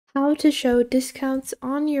How to show discounts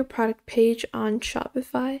on your product page on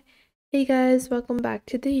Shopify. Hey guys, welcome back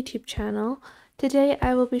to the YouTube channel. Today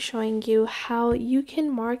I will be showing you how you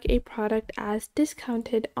can mark a product as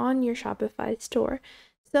discounted on your Shopify store.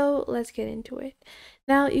 So let's get into it.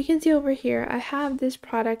 Now you can see over here I have this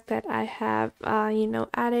product that I have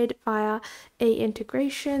added via a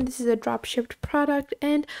integration. This is a drop shipped product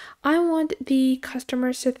and I want the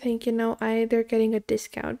customers to think they're getting a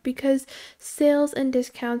discount, because sales and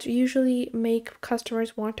discounts usually make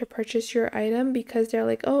customers want to purchase your item because they're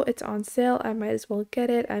like, oh, it's on sale, I might as well get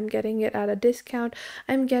it, I'm getting it at a discount,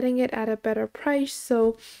 I'm getting it at a better price,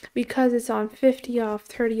 so because it's on 50 off,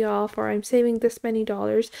 30 off, or I'm saving this many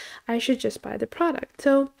dollars, I should just buy the product.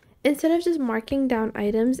 So instead of just marking down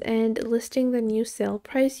items and listing the new sale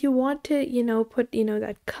price, you want to, put,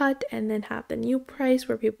 that cut and then have the new price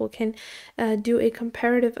where people can do a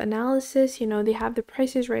comparative analysis. They have the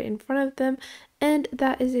prices right in front of them. And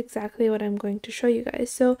that is exactly what I'm going to show you guys.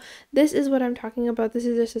 So this is what I'm talking about. This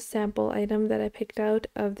is just a sample item that I picked out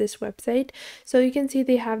of this website. So you can see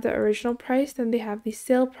they have the original price, then they have the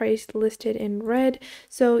sale price listed in red.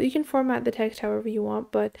 So you can format the text however you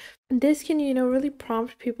want, but this can, really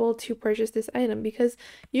prompt people to purchase this item, because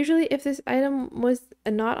usually if this item was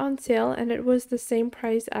not on sale and it was the same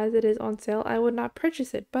price as it is on sale, I would not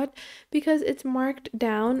purchase it. But because it's marked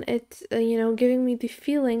down, it's, giving me the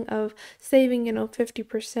feeling of saving,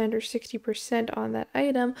 50% or 60% on that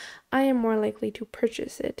item, I am more likely to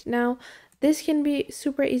purchase it. Now, this can be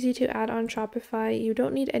super easy to add on Shopify. You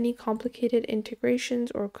don't need any complicated integrations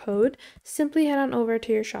or code. Simply head on over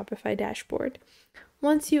to your Shopify dashboard.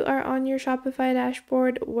 Once you are on your Shopify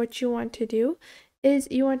dashboard, what you want to do is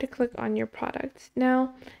you want to click on your product.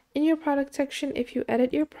 Now, in your product section, if you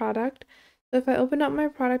edit your product, so if I open up my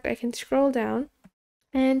product, I can scroll down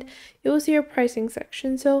and you will see your pricing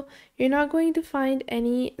section. So you're not going to find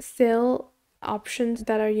any sale options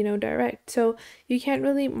that are direct, so you can't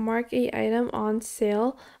really mark a item on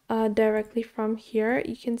sale directly from here.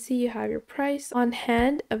 You can see you have your price on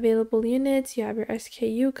hand, available units, you have your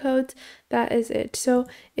SKU codes. That is it. So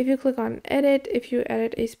if you click on edit, if you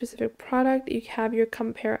edit a specific product, you have your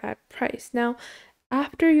compare at price. Now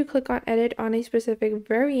after you click on edit on a specific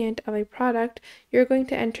variant of a product, you're going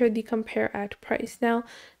to enter the compare at price. Now,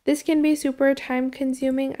 this can be super time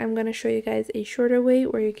consuming. I'm going to show you guys a shorter way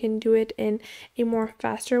where you can do it in a more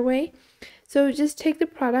faster way. So just take the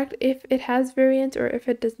product. If it has variants or if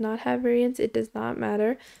it does not have variants, it does not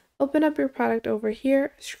matter. Open up your product over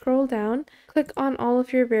here, scroll down, click on all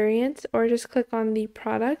of your variants, or just click on the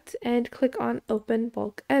product and click on open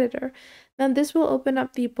bulk editor. Now this will open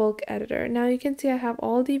up the bulk editor. Now you can see I have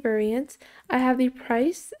all the variants, I have the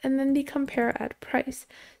price, and then the compare at price.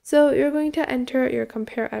 So you're going to enter your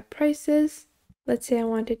compare at prices. Let's say I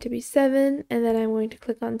want it to be 7, and then I'm going to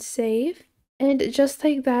click on save. And just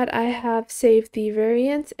like that, I have saved the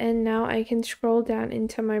variants, and now I can scroll down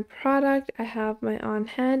into my product. I have my on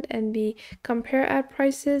hand and the compare at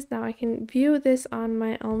prices. Now I can view this on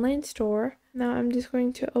my online store. Now I'm just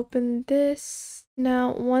going to open this.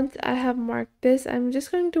 Now, once I have marked this, I'm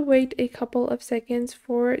just going to wait a couple of seconds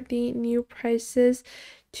for the new prices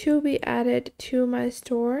to be added to my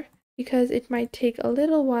store, because it might take a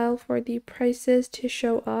little while for the prices to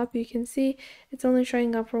show up. You can see it's only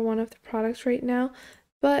showing up for one of the products right now.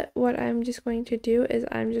 But what I'm just going to do is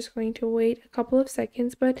I'm just going to wait a couple of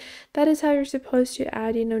seconds. But that is how you're supposed to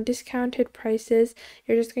add, discounted prices.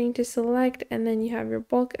 You're just going to select, and then you have your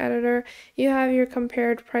bulk editor. You have your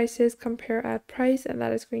compared prices, compare at price, and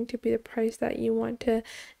that is going to be the price that you want to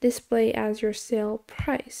display as your sale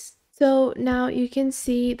price. So now you can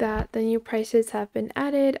see that the new prices have been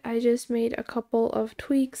added. I just made a couple of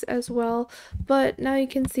tweaks as well, but now you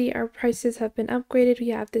can see our prices have been upgraded. We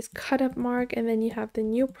have this cut up mark, and then you have the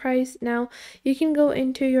new price. Now you can go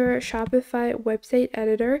into your Shopify website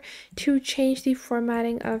editor to change the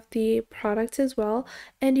formatting of the products as well,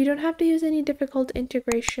 and you don't have to use any difficult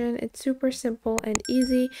integration. It's super simple and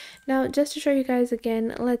easy. Now just to show you guys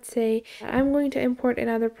again, let's say I'm going to import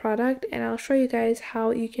another product, and I'll show you guys how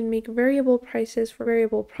you can make variable prices for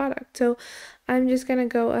variable product. So I'm just gonna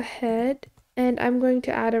go ahead and I'm going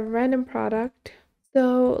to add a random product.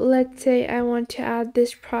 So let's say I want to add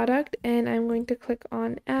this product, and I'm going to click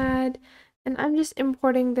on add, and I'm just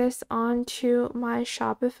importing this onto my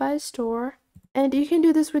Shopify store. And you can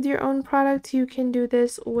do this with your own products. You can do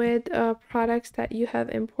this with products that you have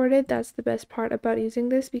imported. That's the best part about using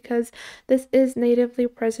this, because this is natively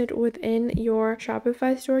present within your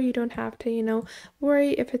Shopify store. You don't have to,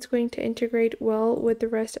 worry if it's going to integrate well with the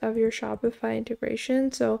rest of your Shopify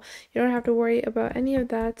integration. So you don't have to worry about any of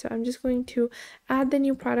that. So I'm just going to add the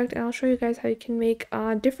new product, and I'll show you guys how you can make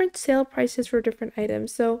different sale prices for different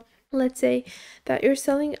items. So let's say that you're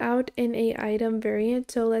selling out in a item variant.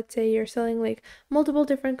 So let's say you're selling like multiple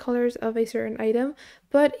different colors of a certain item,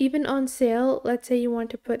 but even on sale, let's say you want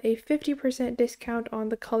to put a 50% discount on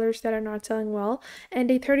the colors that are not selling well and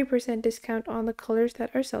a 30% discount on the colors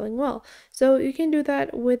that are selling well. So you can do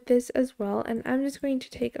that with this as well. And I'm just going to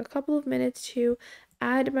take a couple of minutes to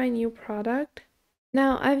add my new product.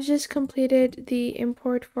 Now I've just completed the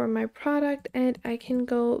import for my product, and I can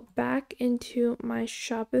go back into my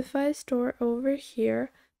Shopify store over here,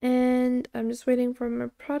 and I'm just waiting for my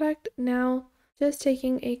product now. Just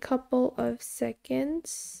taking a couple of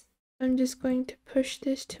seconds. I'm just going to push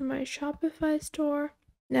this to my Shopify store.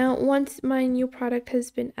 Now, once my new product has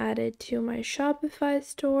been added to my Shopify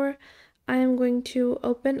store, I am going to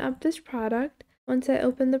open up this product. Once I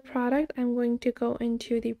open the product, I'm going to go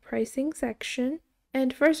into the pricing section.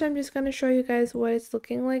 And first, I'm just going to show you guys what it's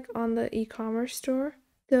looking like on the e-commerce store.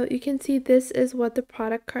 So you can see this is what the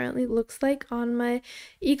product currently looks like on my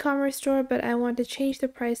e-commerce store, but I want to change the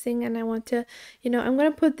pricing, and I want to, I'm going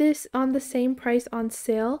to put this on the same price on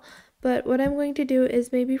sale. But what I'm going to do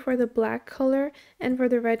is maybe for the black color and for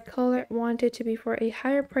the red color, I want it to be for a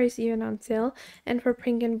higher price even on sale. And for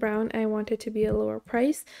pink and brown, I want it to be a lower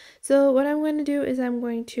price. So what I'm going to do is I'm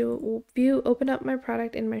going to open up my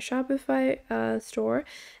product in my Shopify store.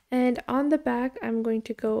 And on the back, I'm going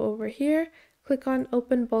to go over here, click on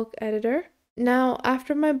Open Bulk Editor. Now,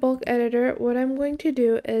 after my bulk editor, what I'm going to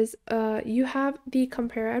do is you have the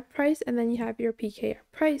compare at price, and then you have your PK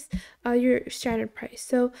at price, your standard price.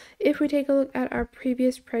 So if we take a look at our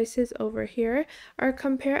previous prices over here, our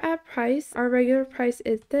compare at price, our regular price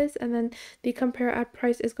is this, and then the compare at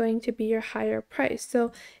price is going to be your higher price.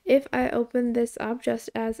 So if I open this up just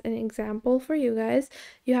as an example for you guys,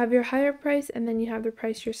 you have your higher price, and then you have the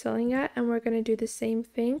price you're selling at, and we're going to do the same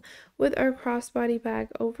thing with our crossbody bag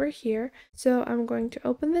over here. So I'm going to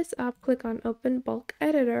open this up, click on Open Bulk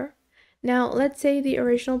Editor. Now let's say the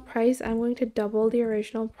original price, I'm going to double the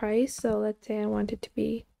original price. So let's say I want it to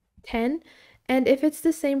be 10. And if it's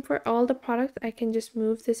the same for all the products, I can just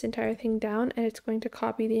move this entire thing down, and it's going to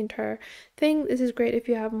copy the entire thing. This is great if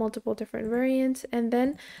you have multiple different variants. And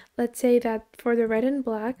then let's say that for the red and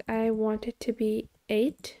black, I want it to be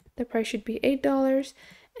 8. The price should be $8.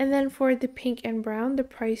 And then for the pink and brown, the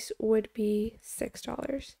price would be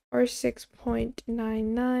 $6 or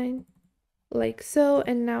 6.99, like so.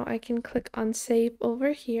 And now I can click on save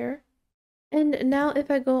over here. And now if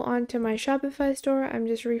I go on to my Shopify store, I'm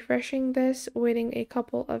just refreshing this, waiting a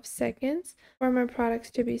couple of seconds for my products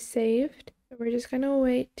to be saved. So we're just going to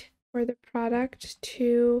wait for the product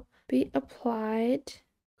to be applied.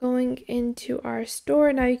 Going into our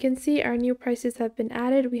store, now you can see our new prices have been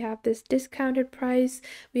added. We have this discounted price,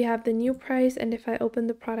 we have the new price, and if I open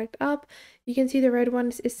the product up, you can see the red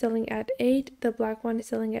one is selling at 8, the black one is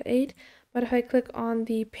selling at 8. But if I click on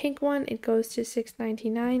the pink one, it goes to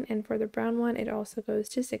 $6.99, and for the brown one, it also goes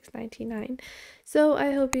to $6.99. So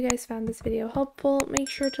I hope you guys found this video helpful. Make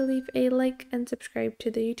sure to leave a like and subscribe to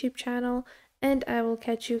the YouTube channel, and I will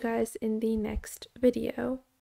catch you guys in the next video.